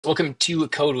Welcome to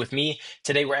Code with Me.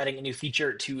 Today we're adding a new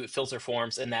feature to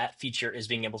FilterForms, and that feature is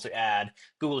being able to add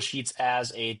Google Sheets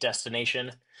as a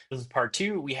destination. This is part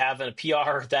two. We have a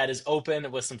PR that is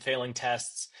open with some failing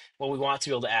tests. What we want to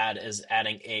be able to add is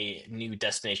adding a new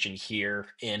destination here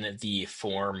in the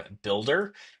form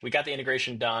builder. We got the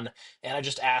integration done, and I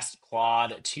just asked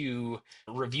Claude to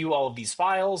review all of these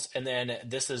files. And then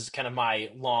this is kind of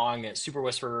my long Super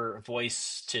Whisper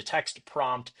voice to text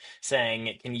prompt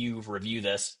saying, can you review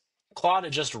this? Claude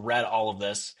had just read all of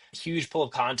this, huge pull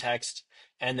of context,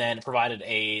 and then provided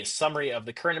a summary of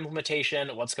the current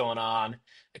implementation, what's going on,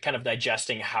 kind of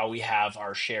digesting how we have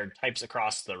our shared types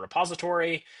across the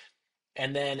repository.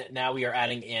 And then now we are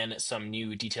adding in some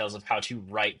new details of how to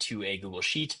write to a Google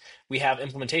Sheet. We have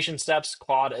implementation steps.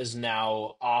 Claude is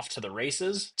now off to the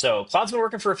races. So Claude's been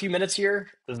working for a few minutes here.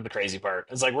 This is the crazy part.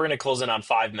 It's like we're going to close in on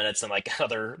 5 minutes and like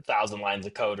another 1,000 lines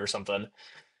of code or something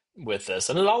with this.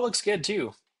 And it all looks good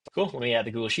too. Cool. Let me add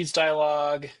the Google Sheets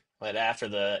dialog. Right after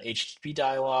the HTTP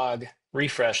dialog,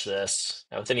 refresh this.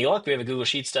 Now, with any luck, we have a Google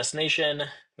Sheets destination.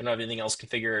 We don't have anything else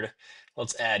configured.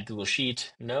 Let's add Google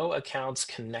Sheet. No accounts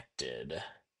connected.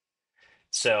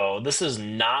 So this is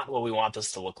not what we want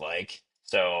this to look like.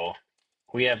 So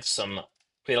we have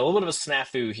we had a little bit of a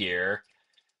snafu here.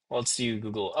 Let's do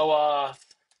Google OAuth.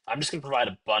 I'm just going to provide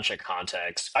a bunch of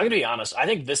context. I'm going to be honest. I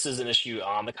think this is an issue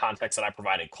on the context that I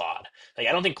provided Claude. Like,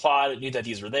 I don't think Claude knew that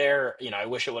these were there. I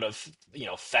wish it would have,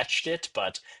 fetched it,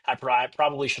 but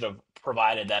probably should have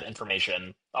provided that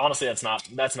information. Honestly, that's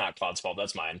not Claude's fault.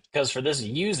 That's mine. Because for this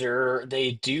user,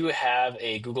 they do have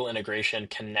a Google integration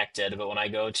connected, but when I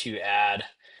go to add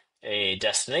a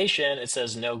destination, it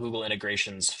says no Google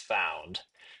integrations found.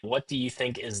 What do you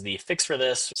think is the fix for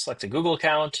this? Select a Google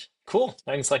account. Cool.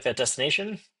 I can select that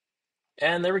destination.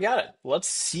 And there we got it. Let's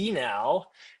see now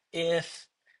if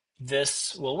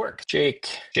this will work. Jake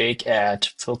at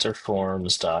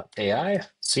filterforms.ai.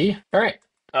 See? All right.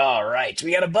 All right.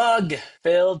 We got a bug.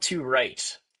 Failed to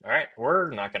write. All right.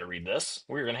 We're not going to read this.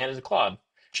 We're going to hand it to Claude.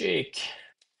 Jake.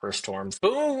 First forms.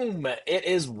 Boom! It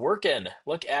is working.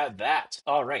 Look at that.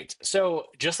 All right. So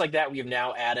just like that, we have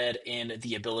now added in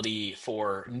the ability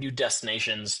for new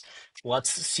destinations. Let's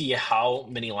see how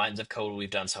many lines of code we've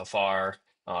done so far.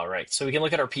 All right. So we can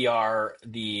look at our PR.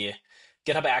 The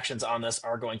GitHub actions on this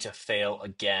are going to fail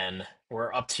again.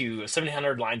 We're up to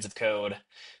 1,700 lines of code.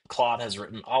 Claude has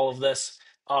written all of this.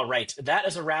 All right, that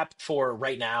is a wrap for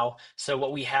right now. So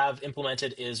what we have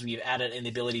implemented is we've added in the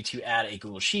ability to add a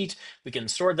Google Sheet. We can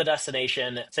store the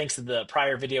destination. Thanks to the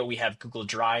prior video, we have Google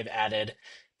Drive added,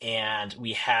 and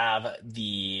we have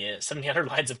the 1,700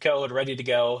 lines of code ready to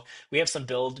go. We have some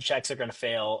build checks that are going to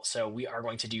fail, so we are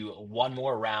going to do one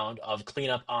more round of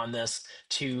cleanup on this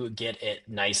to get it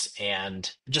nice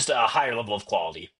and just a higher level of quality.